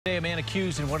Today, a man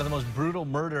accused in one of the most brutal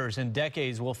murders in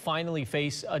decades will finally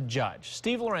face a judge.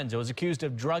 Steve Lorenzo is accused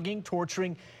of drugging,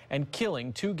 torturing, and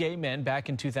killing two gay men back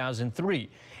in 2003.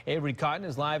 Avery Cotton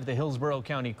is live at the Hillsborough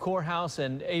County Courthouse.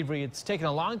 And Avery, it's taken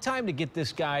a long time to get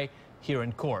this guy here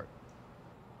in court.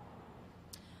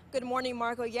 Good morning,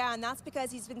 Marco. Yeah, and that's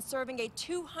because he's been serving a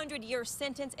 200-year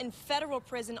sentence in federal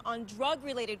prison on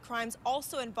drug-related crimes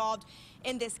also involved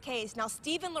in this case. Now,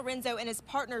 Stephen Lorenzo and his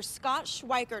partner Scott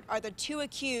Schweikert are the two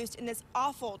accused in this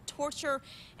awful torture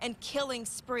and killing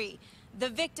spree. The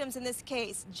victims in this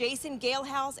case, Jason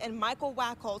Galehouse and Michael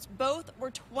Wackholtz, both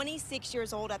were 26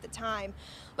 years old at the time.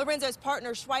 Lorenzo's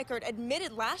partner Schweikert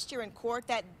admitted last year in court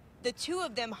that the two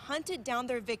of them hunted down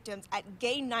their victims at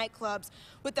gay nightclubs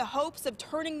with the hopes of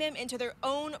turning them into their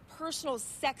own personal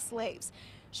sex slaves.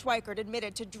 Schweikert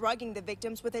admitted to drugging the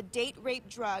victims with a date rape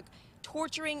drug,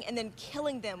 torturing and then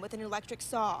killing them with an electric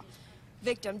saw.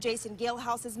 Victim Jason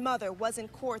Galehouse's mother was in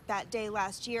court that day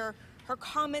last year. Her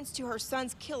comments to her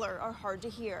son's killer are hard to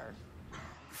hear.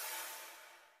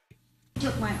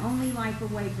 Took my only life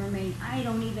away from me. I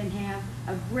don't even have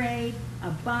a grave, a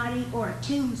body, or a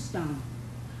tombstone.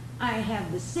 I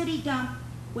have the city dump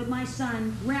with my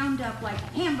son ground up like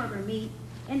hamburger meat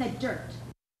in the dirt.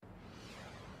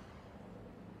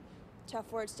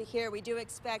 Tough words to hear. We do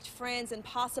expect friends and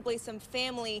possibly some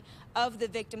family of the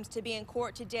victims to be in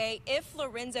court today. If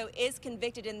Lorenzo is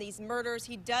convicted in these murders,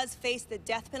 he does face the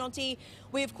death penalty.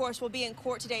 We, of course, will be in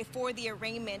court today for the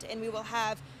arraignment, and we will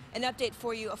have an update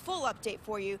for you, a full update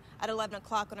for you at 11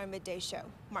 o'clock on our midday show.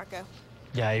 Marco.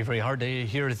 Yeah, Avery, hard to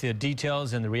hear the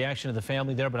details and the reaction of the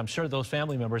family there, but I'm sure those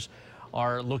family members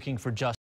are looking for justice.